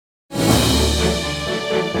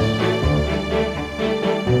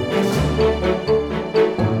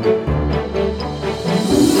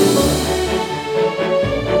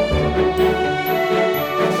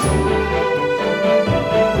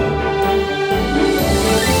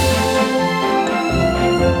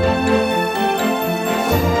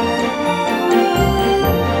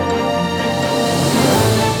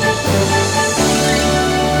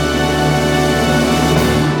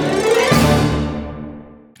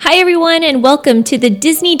Hi, everyone, and welcome to the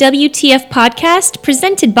Disney WTF podcast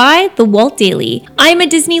presented by the Walt Daily. I'm a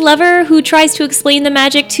Disney lover who tries to explain the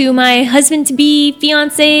magic to my husband-to-be,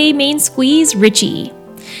 fiancé, main squeeze, Richie.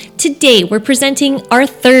 Today, we're presenting our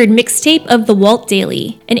third mixtape of the Walt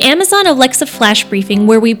Daily, an Amazon Alexa flash briefing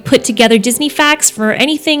where we put together Disney facts for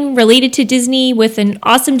anything related to Disney with an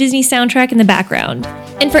awesome Disney soundtrack in the background.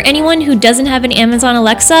 And for anyone who doesn't have an Amazon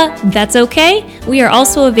Alexa, that's okay. We are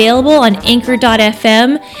also available on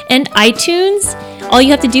Anchor.fm and iTunes. All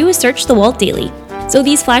you have to do is search the Walt Daily. So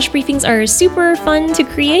these flash briefings are super fun to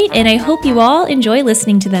create, and I hope you all enjoy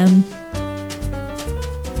listening to them.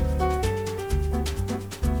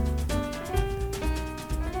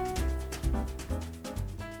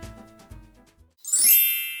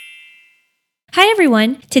 Hi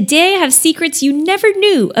everyone! Today I have secrets you never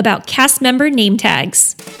knew about cast member name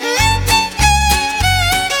tags.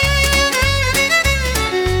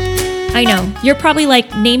 I know, you're probably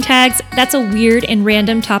like, name tags, that's a weird and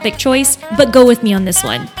random topic choice, but go with me on this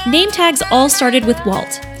one. Name tags all started with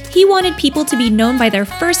Walt. He wanted people to be known by their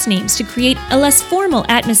first names to create a less formal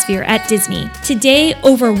atmosphere at Disney. Today,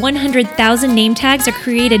 over 100,000 name tags are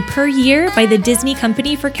created per year by the Disney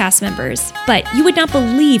company for cast members. But you would not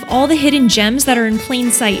believe all the hidden gems that are in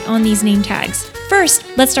plain sight on these name tags. First,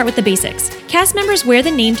 let's start with the basics. Cast members wear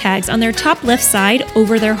the name tags on their top left side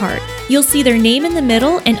over their heart. You'll see their name in the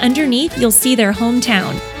middle, and underneath you'll see their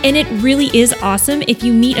hometown. And it really is awesome if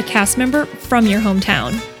you meet a cast member from your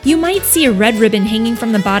hometown. You might see a red ribbon hanging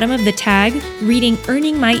from the bottom of the tag reading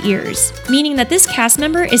 "Earning My Ears," meaning that this cast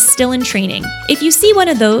member is still in training. If you see one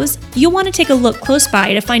of those, you'll want to take a look close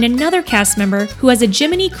by to find another cast member who has a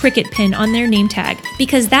Jiminy Cricket pin on their name tag,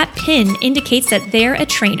 because that pin indicates that they're a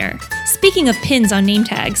trainer. Speaking of pins on name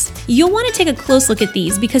tags, you'll want to take a close look at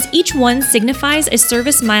these because each one signifies a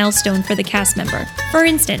service milestone for the cast member. For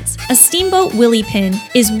instance, a Steamboat Willie pin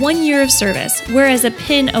is 1 year of service, whereas a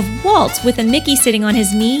pin of Walt with a Mickey sitting on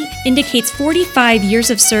his knee indicates 45 years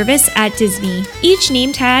of service at Disney. Each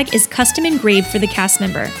name tag is custom engraved for the cast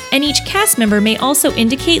member, and each cast member may also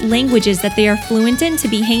indicate languages that they are fluent in to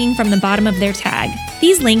be hanging from the bottom of their tag.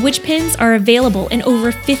 These language pins are available in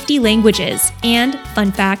over 50 languages, and,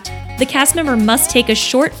 fun fact, the cast member must take a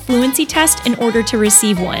short fluency test in order to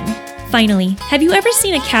receive one. Finally, have you ever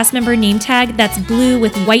seen a cast member name tag that's blue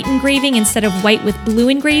with white engraving instead of white with blue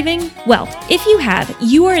engraving? Well, if you have,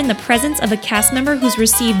 you are in the presence of a cast member who's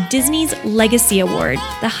received Disney's Legacy Award,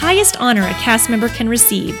 the highest honor a cast member can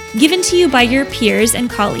receive, given to you by your peers and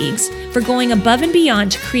colleagues for going above and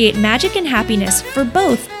beyond to create magic and happiness for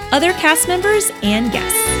both other cast members and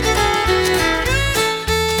guests.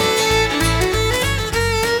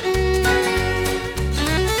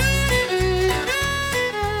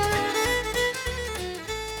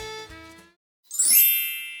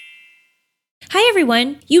 Hi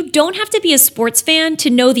everyone! You don't have to be a sports fan to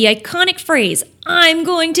know the iconic phrase, "I'm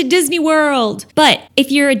going to Disney World!" But if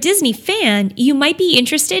you're a Disney fan, you might be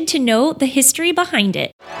interested to know the history behind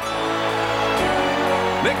it.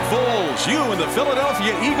 Nick Foles, you and the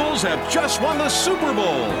Philadelphia Eagles have just won the Super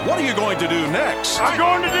Bowl. What are you going to do next? I'm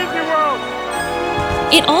going to Disney World!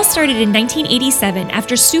 It all started in 1987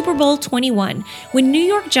 after Super Bowl 21, when New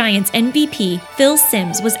York Giants MVP Phil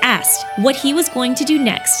Simms was asked what he was going to do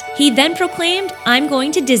next. He then proclaimed, "I'm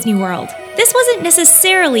going to Disney World." This wasn't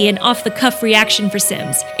necessarily an off-the-cuff reaction for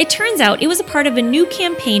Simms. It turns out it was a part of a new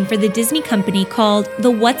campaign for the Disney company called the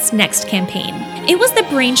What's Next campaign. It was the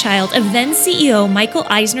brainchild of then-CEO Michael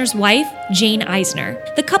Eisner's wife, Jane Eisner.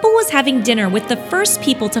 The couple was having dinner with the first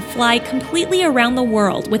people to fly completely around the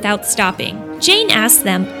world without stopping. Jane asked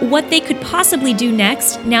them what they could possibly do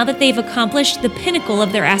next now that they've accomplished the pinnacle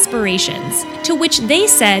of their aspirations, to which they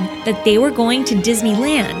said that they were going to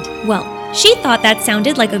Disneyland. Well, she thought that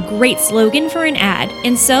sounded like a great slogan for an ad,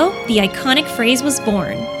 and so the iconic phrase was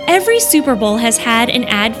born. Every Super Bowl has had an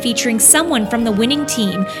ad featuring someone from the winning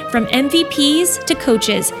team, from MVPs to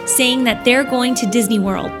coaches, saying that they're going to Disney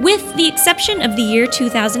World, with the exception of the year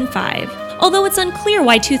 2005. Although it's unclear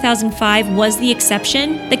why 2005 was the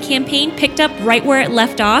exception, the campaign picked up right where it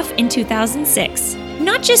left off in 2006.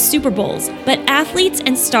 Not just Super Bowls, but athletes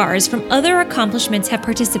and stars from other accomplishments have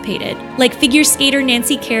participated, like figure skater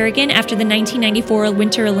Nancy Kerrigan after the 1994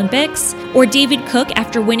 Winter Olympics, or David Cook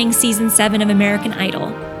after winning Season 7 of American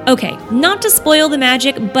Idol. Okay, not to spoil the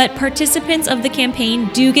magic, but participants of the campaign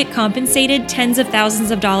do get compensated tens of thousands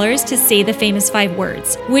of dollars to say the famous 5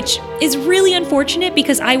 words, which is really unfortunate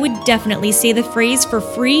because I would definitely say the phrase for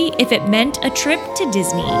free if it meant a trip to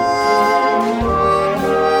Disney.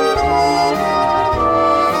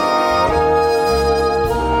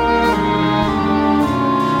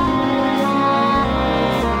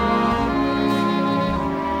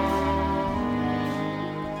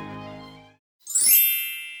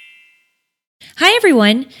 Hi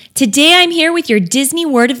everyone! Today I'm here with your Disney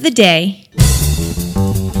word of the day.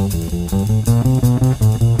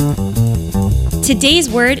 Today's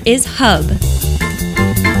word is hub.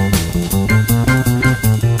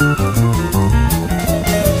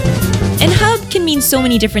 And hub can mean so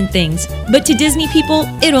many different things, but to Disney people,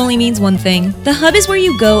 it only means one thing. The hub is where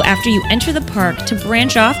you go after you enter the park to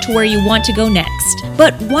branch off to where you want to go next.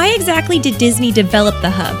 But why exactly did Disney develop the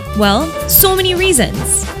hub? Well, so many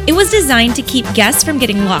reasons. It was designed to keep guests from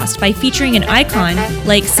getting lost by featuring an icon,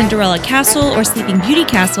 like Cinderella Castle or Sleeping Beauty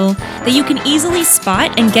Castle, that you can easily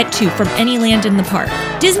spot and get to from any land in the park.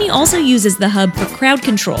 Disney also uses the hub for crowd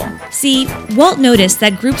control. See, Walt noticed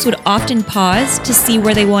that groups would often pause to see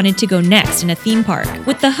where they wanted to go next in a theme park.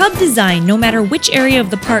 With the hub design, no matter which area of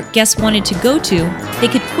the park guests wanted to go to, they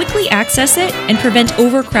could quickly access it and prevent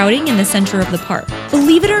overcrowding in the center of the park.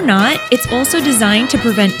 Believe it or not, it's also designed to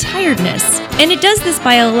prevent tiredness. And it does this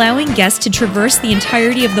by allowing guests to traverse the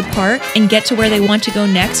entirety of the park and get to where they want to go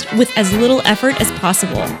next with as little effort as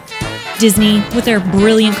possible. Disney, with their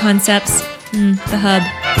brilliant concepts, the hub.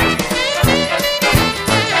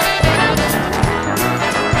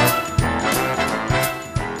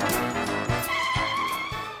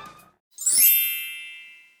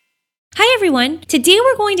 Hi everyone! Today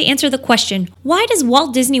we're going to answer the question, why does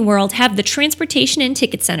Walt Disney World have the Transportation and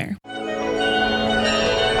Ticket Center?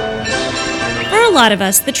 For a lot of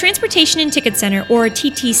us, the Transportation and Ticket Center, or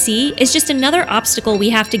TTC, is just another obstacle we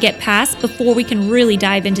have to get past before we can really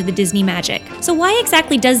dive into the Disney magic. So why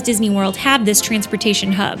exactly does Disney World have this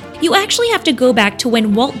transportation hub? You actually have to go back to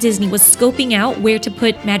when Walt Disney was scoping out where to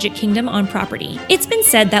put Magic Kingdom on property. It's been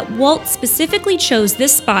said that Walt specifically chose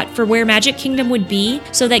this spot for where Magic Kingdom would be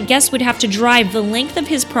so that guests would have to drive the length of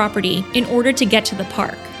his property in order to get to the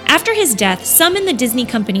park. After his death, some in the Disney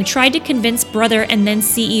company tried to convince brother and then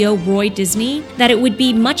CEO Roy Disney that it would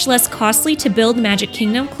be much less costly to build Magic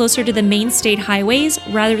Kingdom closer to the main state highways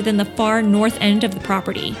rather than the far north end of the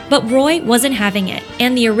property. But Roy wasn't having it,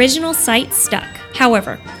 and the original site stuck.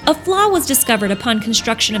 However, a flaw was discovered upon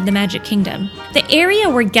construction of the Magic Kingdom. The area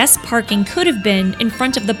where guest parking could have been in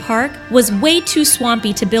front of the park was way too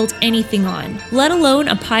swampy to build anything on, let alone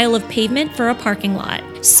a pile of pavement for a parking lot.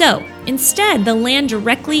 So, instead, the land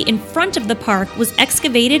directly in front of the park was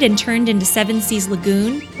excavated and turned into Seven Seas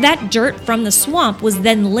Lagoon. That dirt from the swamp was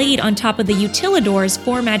then laid on top of the utilidors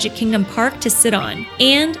for Magic Kingdom Park to sit on.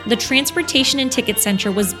 And the Transportation and Ticket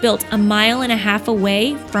Center was built 1.5 miles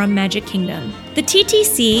away from Magic Kingdom. The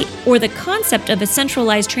TTC, or the concept of a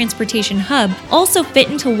centralized transportation hub, also fit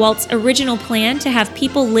into Walt's original plan to have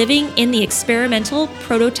people living in the experimental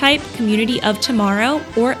prototype community of tomorrow,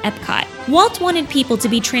 or Epcot. Walt wanted people to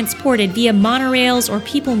be transported via monorails or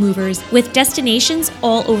people movers with destinations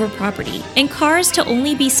all over property, and cars to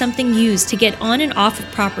only be something used to get on and off of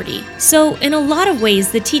property. So, in a lot of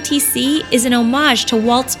ways, the TTC is an homage to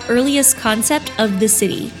Walt's earliest concept of the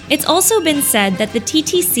city. It's also been said that the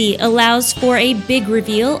TTC allows for a big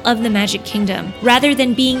reveal of the Magic Kingdom, rather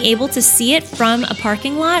than being able to see it from a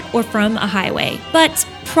parking lot or from a highway. But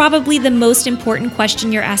probably the most important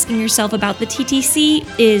question you're asking yourself about the TTC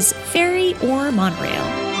is ferry or monorail?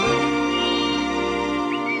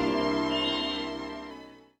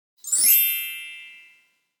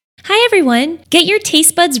 Hi everyone! Get your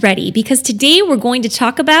taste buds ready because today we're going to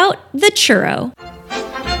talk about the churro.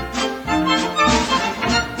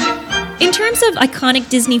 In terms of iconic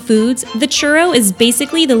Disney foods, the churro is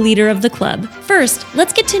basically the leader of the club. First,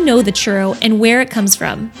 let's get to know the churro and where it comes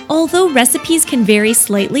from. Although recipes can vary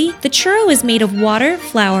slightly, the churro is made of water,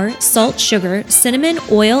 flour, salt, sugar, cinnamon,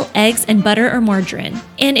 oil, eggs, and butter or margarine.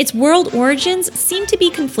 And its world origins seem to be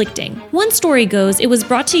conflicting. One story goes it was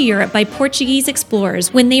brought to Europe by Portuguese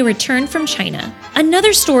explorers when they returned from China.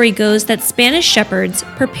 Another story goes that Spanish shepherds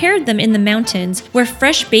prepared them in the mountains where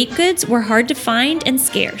fresh baked goods were hard to find and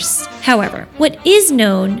scarce. However, what is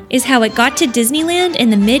known is how it got to Disneyland in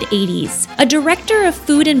the mid-80s. A director of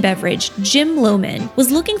food and beverage, Jim Lohman,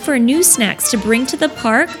 was looking for new snacks to bring to the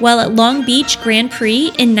park while at Long Beach Grand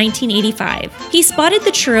Prix in 1985. He spotted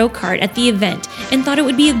the churro cart at the event and thought it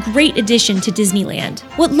would be a great addition to Disneyland.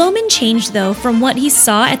 What Lohman changed, though, from what he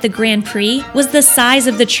saw at the Grand Prix was the size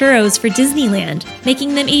of the churros for Disneyland,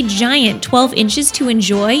 making them a giant 12 inches to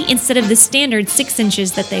enjoy instead of the standard 6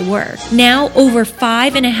 inches that they were. Now, over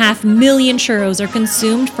 5.5 million churros are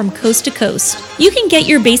consumed from coast to coast. You can get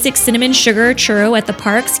your basic cinnamon sugar churro at the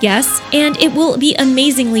parks, yes, and it will be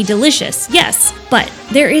amazingly delicious, yes, but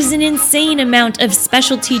There is an insane amount of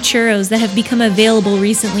specialty churros that have become available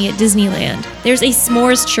recently at Disneyland. There's a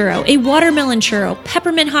s'mores churro, a watermelon churro,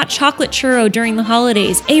 peppermint hot chocolate churro during the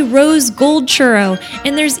holidays, a rose gold churro,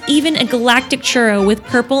 and there's even a galactic churro with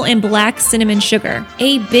purple and black cinnamon sugar.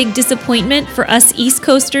 A big disappointment for us East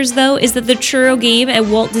Coasters, though, is that the churro game at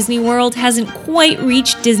Walt Disney World hasn't quite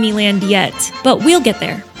reached Disneyland yet. But we'll get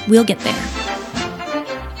there. We'll get there.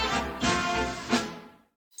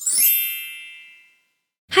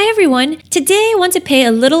 Hi everyone! Today I want to pay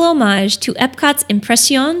a little homage to Epcot's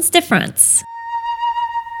Impressions de France.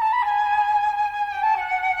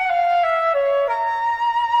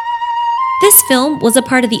 This film was a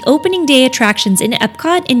part of the opening day attractions in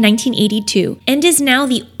Epcot in 1982 and is now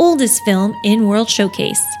the oldest film in World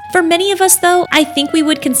Showcase. For many of us, though, I think we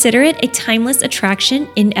would consider it a timeless attraction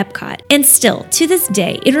in Epcot. And still, to this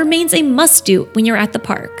day, it remains a must-do when you're at the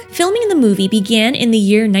park. Filming the movie began in the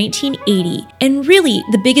year 1980, and really,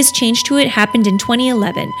 the biggest change to it happened in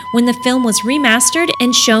 2011, when the film was remastered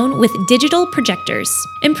and shown with digital projectors.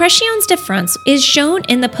 Impressions de France is shown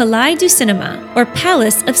in the Palais du Cinéma, or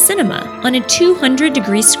Palace of Cinema, on a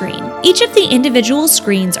 200-degree screen. Each of the individual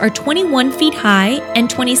screens are 21 feet high and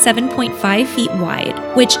 27.5 feet wide,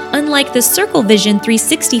 which, unlike the Circle Vision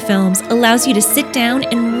 360 films, allows you to sit down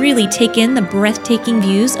and really take in the breathtaking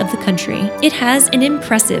views of the country. It has an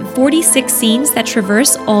impressive 46 scenes that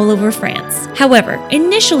traverse all over France. However,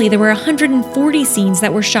 initially there were 140 scenes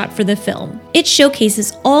that were shot for the film. It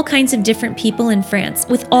showcases all kinds of different people in France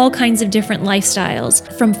with all kinds of different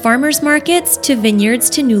lifestyles, from farmers markets to vineyards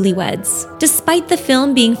to newlyweds. Despite the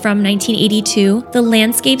film being from 1982, the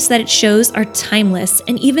landscapes that it shows are timeless,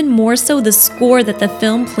 and even more so the score that the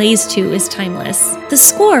film plays to is timeless. The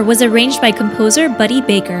score was arranged by composer Buddy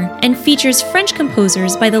Baker and features French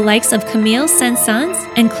composers by the likes of Camille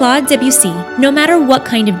Saint-Saëns and Claude Debussy. No matter what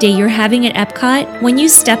kind of day you're having at Epcot, when you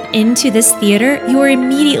step into this theater, you are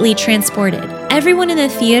immediately transported. Everyone in the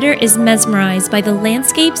theater is mesmerized by the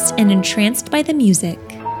landscapes and entranced by the music.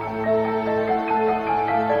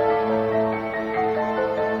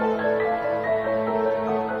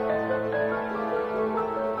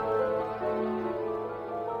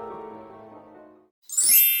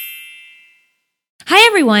 Hi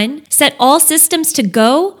everyone! Set all systems to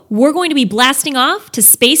go. We're going to be blasting off to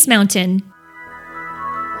Space Mountain.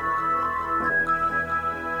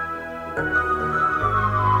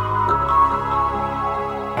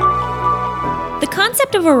 The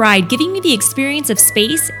concept of a ride giving you the experience of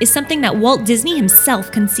space is something that Walt Disney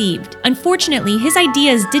himself conceived. Unfortunately, his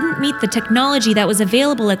ideas didn't meet the technology that was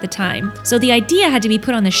available at the time, so the idea had to be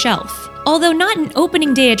put on the shelf. Although not an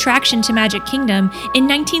opening day attraction to Magic Kingdom, in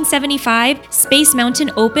 1975, Space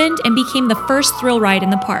Mountain opened and became the first thrill ride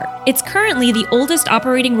in the park. It's currently the oldest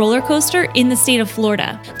operating roller coaster in the state of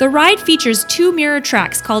Florida. The ride features two mirror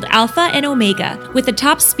tracks called Alpha and Omega, with a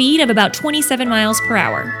top speed of about 27 miles per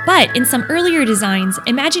hour. But in some earlier designs,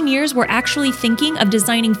 Imagineers were actually thinking of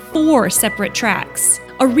designing 4 separate tracks.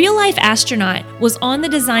 A real-life astronaut was on the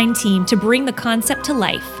design team to bring the concept to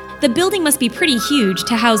life. The building must be pretty huge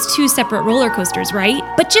to house 2 separate roller coasters, right?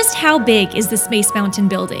 But just how big is the Space Mountain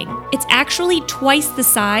building? It's actually twice the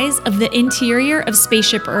size of the interior of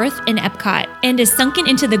Spaceship Earth in Epcot, and is sunken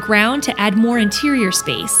into the ground to add more interior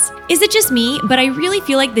space. Is it just me, but I really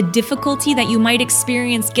feel like the difficulty that you might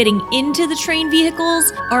experience getting into the train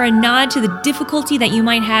vehicles are a nod to the difficulty that you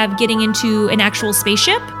might have getting into an actual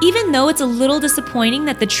spaceship? Even though it's a little disappointing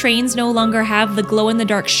that the trains no longer have the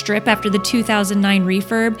glow-in-the-dark strip after the 2009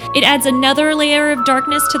 refurb, it adds another layer of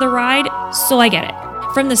darkness to the ride, so I get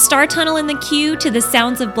it. From the Star Tunnel in the queue to the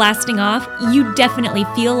sounds of blasting off, you definitely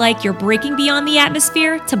feel like you're breaking beyond the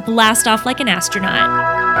atmosphere to blast off like an astronaut.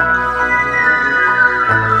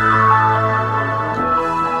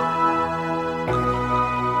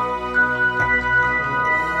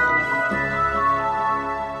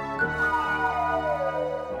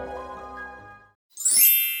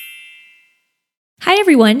 Hi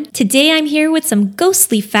everyone, today I'm here with some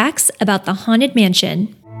ghostly facts about the Haunted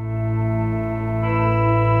Mansion.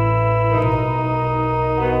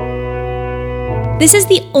 This is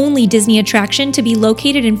the only Disney attraction to be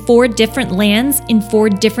located in 4 different lands in 4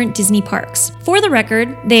 different Disney parks. For the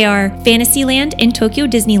record, they are Fantasyland in Tokyo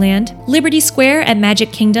Disneyland, Liberty Square at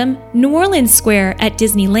Magic Kingdom, New Orleans Square at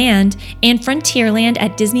Disneyland, and Frontierland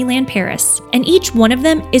at Disneyland Paris. And each one of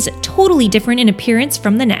them is totally different in appearance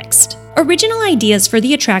from the next. Original ideas for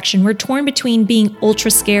the attraction were torn between being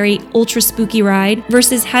ultra scary, ultra spooky ride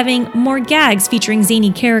versus having more gags featuring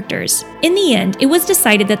zany characters. In the end, it was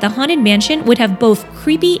decided that the Haunted Mansion would have both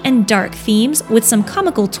creepy and dark themes with some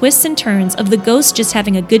comical twists and turns of the ghosts just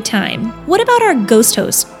having a good time. What about our ghost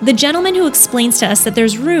host, the gentleman who explains to us that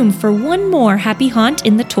there's room for one more happy haunt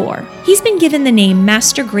in the tour? He's been given the name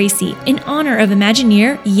Master Gracie in honor of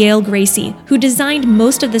Imagineer Yale Gracie, who designed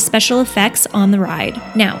most of the special effects on the ride.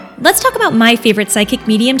 Now, let's talk about my favorite psychic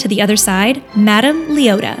medium to the other side, Madame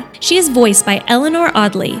Leota. She is voiced by Eleanor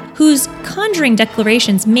Audley, whose conjuring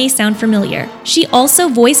declarations may sound familiar. She also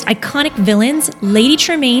voiced iconic villains Lady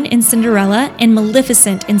Tremaine in Cinderella and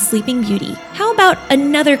Maleficent in Sleeping Beauty. How about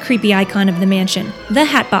another creepy icon of the mansion, the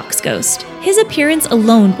Hatbox Ghost? His appearance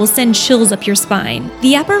alone will send chills up your spine.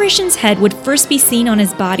 The apparition's head would first be seen on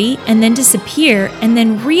his body and then disappear and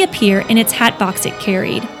then reappear in its hat box it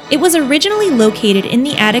carried. It was originally located in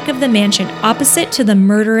the attic of the mansion opposite to the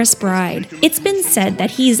murderous bride. It's been said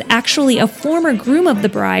that he is actually a former groom of the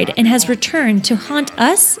bride and has returned to haunt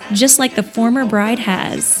us just like the former bride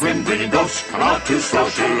has. When bringing ghosts come out to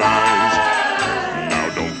socialize.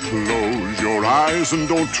 Now don't close your eyes and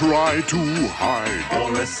don't try to hide.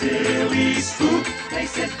 Or a silly spook,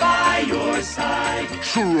 place it by your side.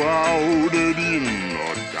 Shrouded in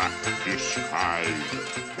a dark disguise.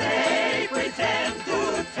 They pretend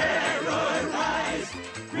to terrorize.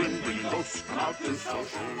 When bringing ghosts come out to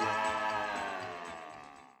socialize.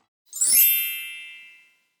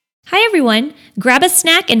 Hi everyone! Grab a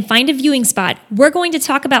snack and find a viewing spot. We're going to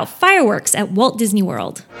talk about fireworks at Walt Disney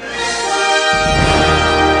World.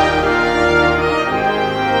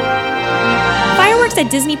 Fireworks at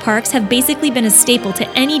Disney parks have basically been a staple to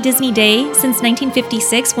any Disney day since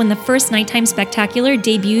 1956 when the first nighttime spectacular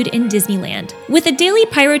debuted in Disneyland. With a daily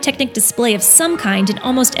pyrotechnic display of some kind in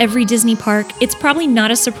almost every Disney park, it's probably not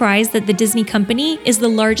a surprise that the Disney Company is the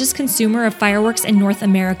largest consumer of fireworks in North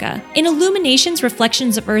America. In Illumination's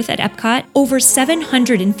Reflections of Earth at Epcot, over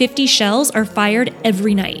 750 shells are fired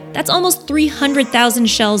every night. That's almost 300,000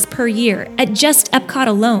 shells per year at just Epcot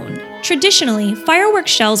alone. Traditionally, fireworks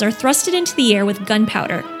shells are thrusted into the air with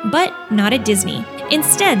gunpowder, but not at Disney.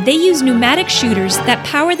 Instead, they use pneumatic shooters that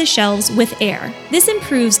power the shells with air. This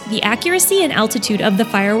improves the accuracy and altitude of the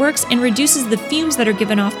fireworks and reduces the fumes that are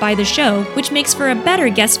given off by the show, which makes for a better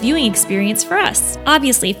guest viewing experience for us.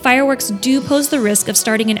 Obviously, fireworks do pose the risk of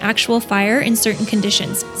starting an actual fire in certain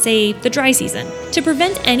conditions, say the dry season. To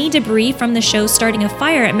prevent any debris from the show starting a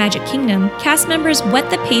fire at Magic Kingdom, cast members wet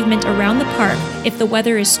the pavement around the park if the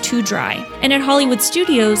weather is too dry. And at Hollywood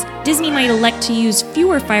Studios, Disney might elect to use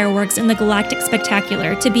fewer fireworks in the Galactic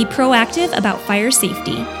Spectacular to be proactive about fire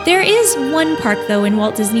safety. There is one park, though, in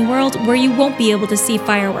Walt Disney World where you won't be able to see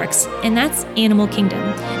fireworks, and that's Animal Kingdom.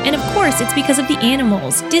 And of course, it's because of the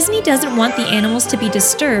animals. Disney doesn't want the animals to be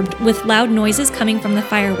disturbed with loud noises coming from the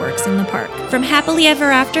fireworks in the park. From Happily Ever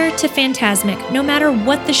After to Fantasmic, no matter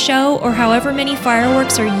what the show or however many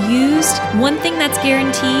fireworks are used, one thing that's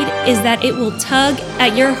guaranteed is that it will tug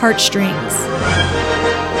at your heartstrings.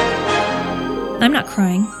 I'm not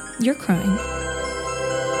crying. You're crying.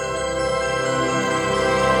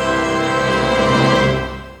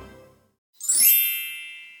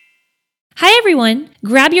 Hi everyone!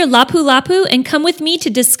 Grab your Lapu Lapu and come with me to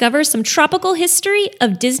discover some tropical history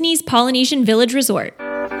of Disney's Polynesian Village Resort.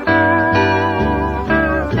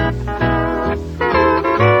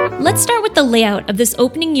 Let's start with the layout of this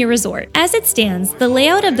opening year resort. As it stands, the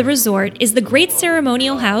layout of the resort is the Great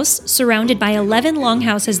Ceremonial House surrounded by 11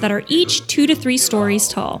 longhouses that are each 2 to 3 stories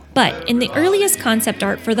tall. But in the earliest concept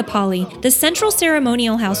art for the Poly, the central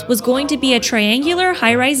ceremonial house was going to be a triangular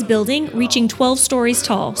high-rise building reaching 12 stories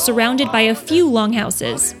tall, surrounded by a few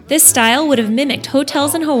longhouses. This style would have mimicked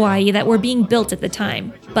hotels in Hawaii that were being built at the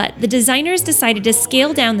time. But the designers decided to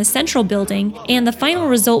scale down the central building, and the final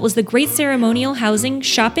result was the Great Ceremonial Housing,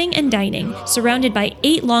 shopping, and dining, surrounded by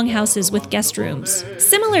 8 longhouses with guest rooms.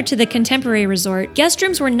 Similar to the contemporary resort, guest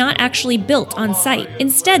rooms were not actually built on site.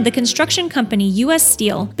 Instead, the construction company U.S.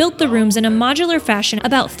 Steel built the rooms in a modular fashion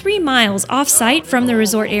about 3 miles off-site from the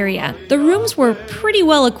resort area. The rooms were pretty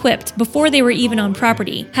well equipped before they were even on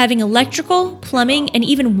property, having electrical, plumbing, and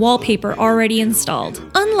even wallpaper already installed.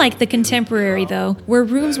 Unlike the contemporary, though, where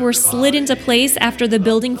rooms were slid into place after the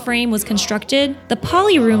building frame was constructed, the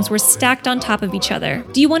Poly rooms were stacked on top of each other.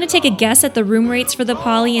 Do you want to take a guess at the room rates for the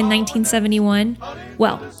Poly in 1971?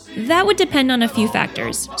 Well, that would depend on a few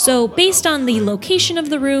factors. So based on the location of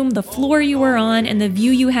the room, the floor you were on, and the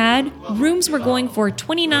view you had, rooms were going for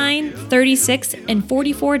 $29, $36, and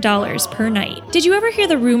 $44 per night. Did you ever hear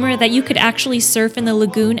the rumor that you could actually surf in the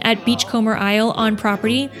lagoon at Beachcomber Isle on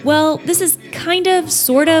property? Well, this is kind of,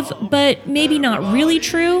 sort of, but maybe not really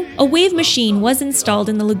true. A wave machine was installed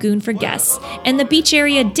in the lagoon for guests, and the beach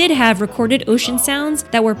area did have recorded ocean sounds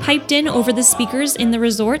that were piped in over the speakers in the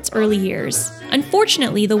resort's early years.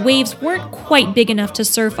 Unfortunately, the waves weren't quite big enough to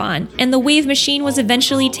surf on, and the wave machine was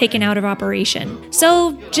eventually taken out of operation.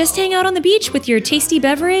 So just hang out on the beach with your tasty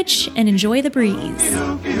beverage and enjoy the breeze.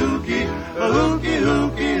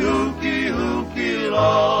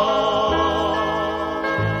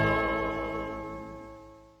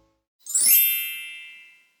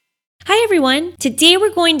 Hi everyone! Today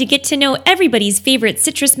we're going to get to know everybody's favorite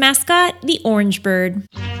citrus mascot, the orange bird.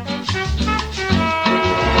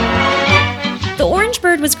 The orange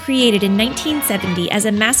bird was created in 1970 as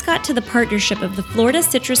a mascot to the partnership of the Florida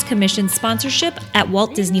Citrus Commission's sponsorship at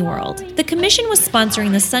Walt Disney World. The commission was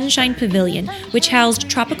sponsoring the Sunshine Pavilion, which housed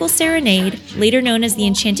Tropical Serenade, later known as the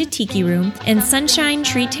Enchanted Tiki Room, and Sunshine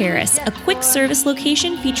Tree Terrace, a quick-service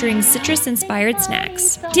location featuring citrus-inspired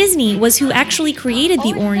snacks. Disney was who actually created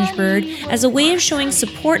the orange bird as a way of showing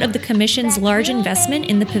support of the commission's large investment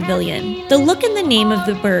in the pavilion. The look and the name of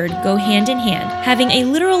the bird go hand in hand, having a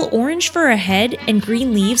literal orange for a head and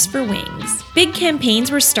green leaves for wings. Big campaigns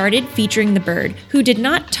were started featuring the bird, who did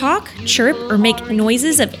not talk, chirp, or make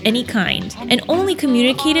noises of any kind, and only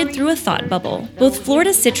communicated through a thought bubble. Both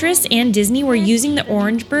Florida Citrus and Disney were using the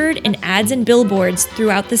orange bird in ads and billboards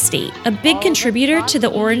throughout the state. A big contributor to the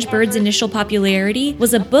orange bird's initial popularity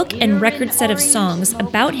was a book and record set of songs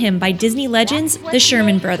about him by Disney legends, the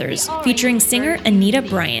Sherman Brothers, featuring singer Anita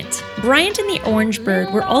Bryant. Bryant and the orange bird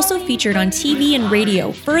were also featured on TV and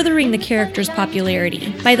radio, furthering the character's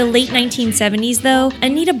popularity. By the late 1970s, though,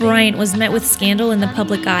 Anita Bryant was met with scandal in the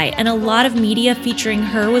public eye, and a lot of media featuring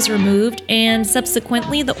her was removed, and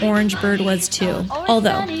subsequently the orange bird was too.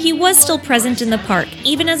 Although, he was still present in the park,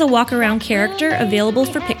 even as a walk-around character available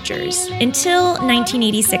for pictures. Until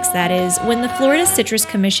 1986, that is, when the Florida Citrus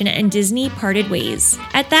Commission and Disney parted ways.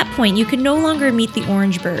 At that point, you could no longer meet the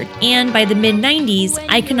orange bird, and by the mid-90s,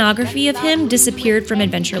 iconography of him disappeared from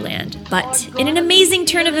Adventureland. But, in an amazing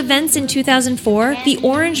turn of events in 2004, the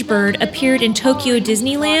orange bird appeared in Tokyo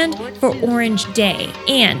Disneyland for Orange Day.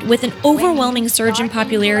 And with an overwhelming surge in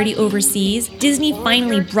popularity overseas, Disney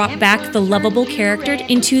finally brought back the lovable character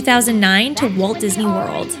in 2009 to Walt Disney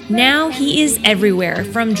World. Now he is everywhere,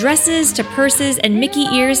 from dresses to purses and Mickey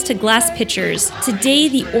ears to glass pitchers. Today,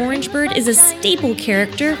 the orange bird is a staple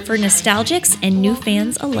character for nostalgics and new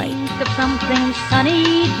fans alike. Think of something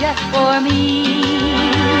sunny just for me.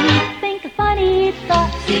 Think of funny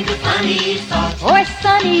thoughts. Think of funny thoughts Or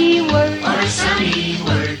sunny words or a sunny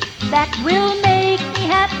word. that will make me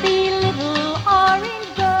happy, little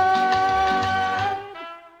orange bird.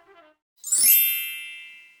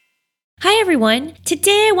 Hi everyone!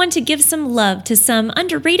 Today I want to give some love to some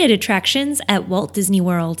underrated attractions at Walt Disney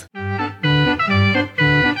World.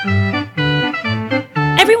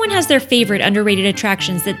 Everyone has their favorite underrated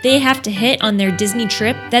attractions that they have to hit on their Disney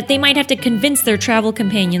trip that they might have to convince their travel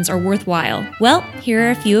companions are worthwhile. Well, here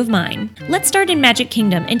are a few of mine. Let's start in Magic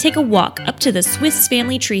Kingdom and take a walk up to the Swiss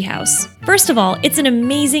Family Treehouse. First of all, it's an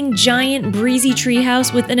amazing, giant, breezy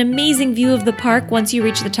treehouse with an amazing view of the park once you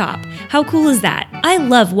reach the top. How cool is that? I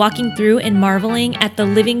love walking through and marveling at the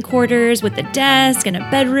living quarters with the desk and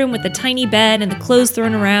a bedroom with a tiny bed and the clothes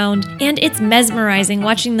thrown around. And it's mesmerizing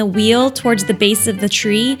watching the wheel towards the base of the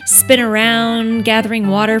tree spin around, gathering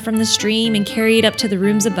water from the stream and carry it up to the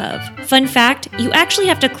rooms above. Fun fact, you actually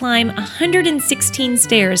have to climb 116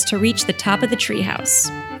 stairs to reach the top of the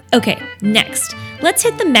treehouse. Okay, next, let's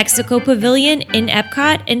hit the Mexico Pavilion in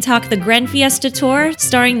Epcot and talk the Gran Fiesta Tour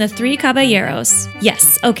starring the Three Caballeros.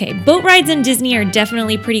 Yes, okay, boat rides in Disney are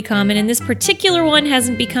definitely pretty common, and this particular one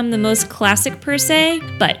hasn't become the most classic per se,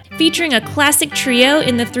 but featuring a classic trio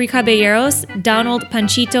in the Three Caballeros, Donald,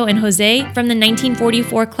 Panchito, and Jose from the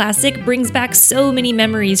 1944 classic brings back so many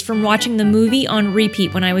memories from watching the movie on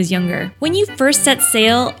repeat when I was younger. When you first set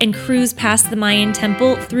sail and cruise past the Mayan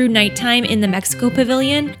temple through nighttime in the Mexico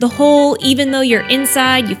Pavilion, the whole even though you're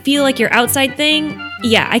inside, you feel like you're outside thing,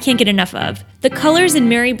 yeah, I can't get enough of. The colors and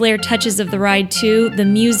Mary Blair touches of the ride too, the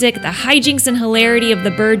music, the hijinks and hilarity of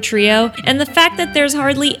the bird trio, and the fact that there's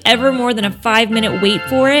hardly ever more than a 5-minute wait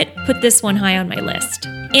for it put this one high on my list.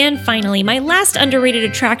 And finally, my last underrated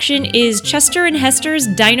attraction is Chester and Hester's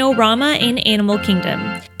Dino-Rama in Animal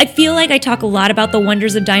Kingdom. I feel like I talk a lot about the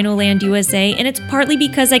wonders of Dino Land USA, and it's partly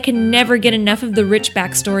because I can never get enough of the rich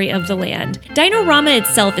backstory of the land. Dino-Rama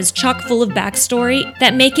itself is chock full of backstory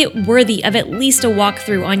that make it worthy of at least a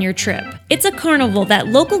walkthrough on your trip. It's a carnival that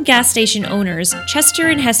local gas station owners, Chester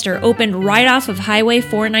and Hester, opened right off of Highway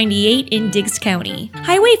 498 in Diggs County.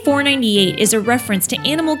 Highway 498 is a reference to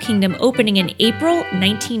Animal Kingdom opening in April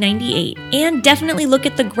 1998. And definitely look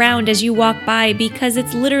at the ground as you walk by because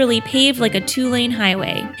it's literally paved like a 2-lane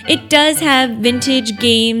highway. It does have vintage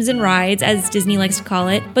games and rides, as Disney likes to call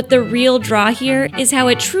it, but the real draw here is how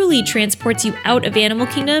it truly transports you out of Animal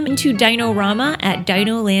Kingdom into Dino-Rama at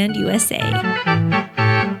Dino Land USA.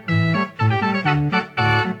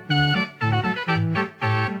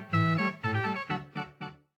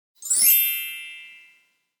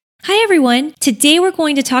 Hi everyone! Today we're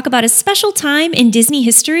going to talk about a special time in Disney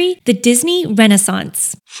history, the Disney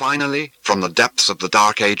Renaissance. Finally, from the depths of the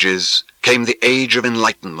Dark Ages, came the Age of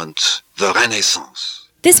Enlightenment, the Renaissance.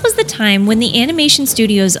 This was the time when the animation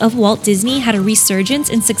studios of Walt Disney had a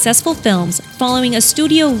resurgence in successful films following a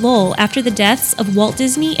studio lull after the deaths of Walt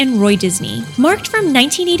Disney and Roy Disney. Marked from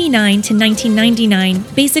 1989 to 1999,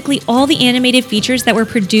 basically all the animated features that were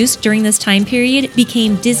produced during this time period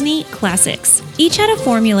became Disney classics. Each had a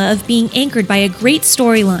formula of being anchored by a great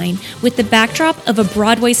storyline with the backdrop of a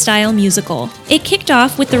Broadway-style musical. It kicked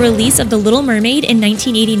off with the release of The Little Mermaid in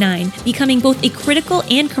 1989, becoming both a critical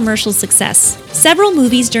and commercial success. Several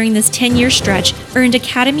movies during this 10-year stretch earned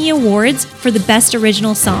Academy Awards for the Best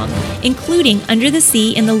Original Song, including Under the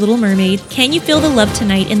Sea in The Little Mermaid, Can You Feel the Love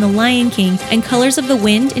Tonight in The Lion King, and Colors of the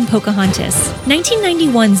Wind in Pocahontas.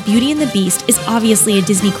 1991's Beauty and the Beast is obviously a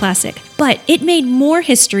Disney classic, but it made more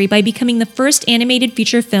history by becoming the first animated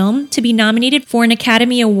feature film to be nominated for an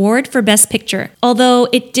Academy Award for Best Picture, although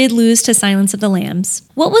it did lose to Silence of the Lambs.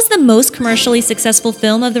 What was the most commercially successful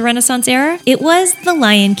film of the Renaissance era? It was The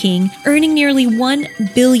Lion King, earning nearly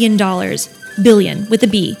 $1 billion. Billion, with a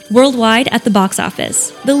B, worldwide at the box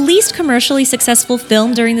office. The least commercially successful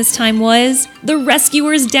film during this time was The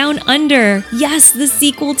Rescuers Down Under. Yes, the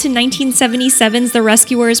sequel to 1977's The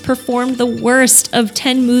Rescuers performed the worst of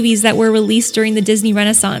 10 movies that were released during the Disney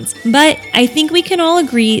Renaissance. But I think we can all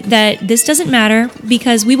agree that this doesn't matter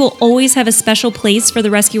because we will always have a special place for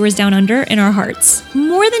The Rescuers Down Under in our hearts.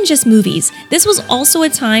 More than just movies, this was also a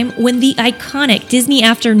time when the iconic Disney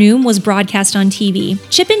Afternoon was broadcast on TV.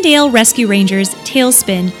 Chip and Dale Rescue Rangers,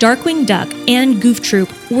 Tailspin, Darkwing Duck, and Goof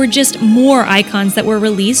Troop were just more icons that were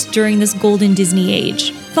released during this golden Disney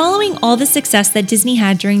age. Following all the success that Disney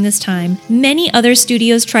had during this time, many other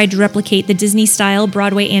studios tried to replicate the Disney-style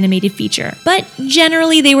Broadway animated feature, but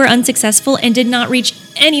generally they were unsuccessful and did not reach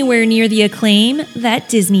anywhere near the acclaim that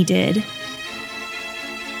Disney did.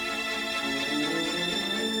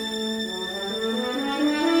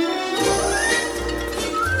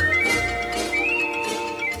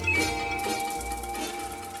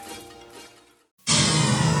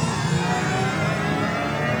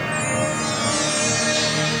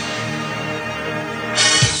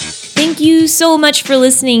 Thank you so much for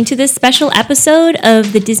listening to this special episode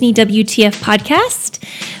of the Disney WTF podcast.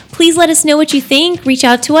 Please let us know what you think. Reach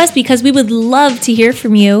out to us because we would love to hear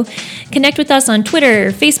from you. Connect with us on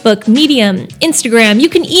Twitter, Facebook, Medium, Instagram. You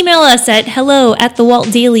can email us at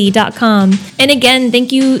hello@thewaltdaily.com. And again,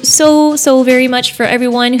 thank you so very much for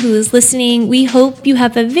everyone who is listening. We hope you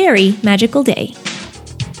have a very magical day.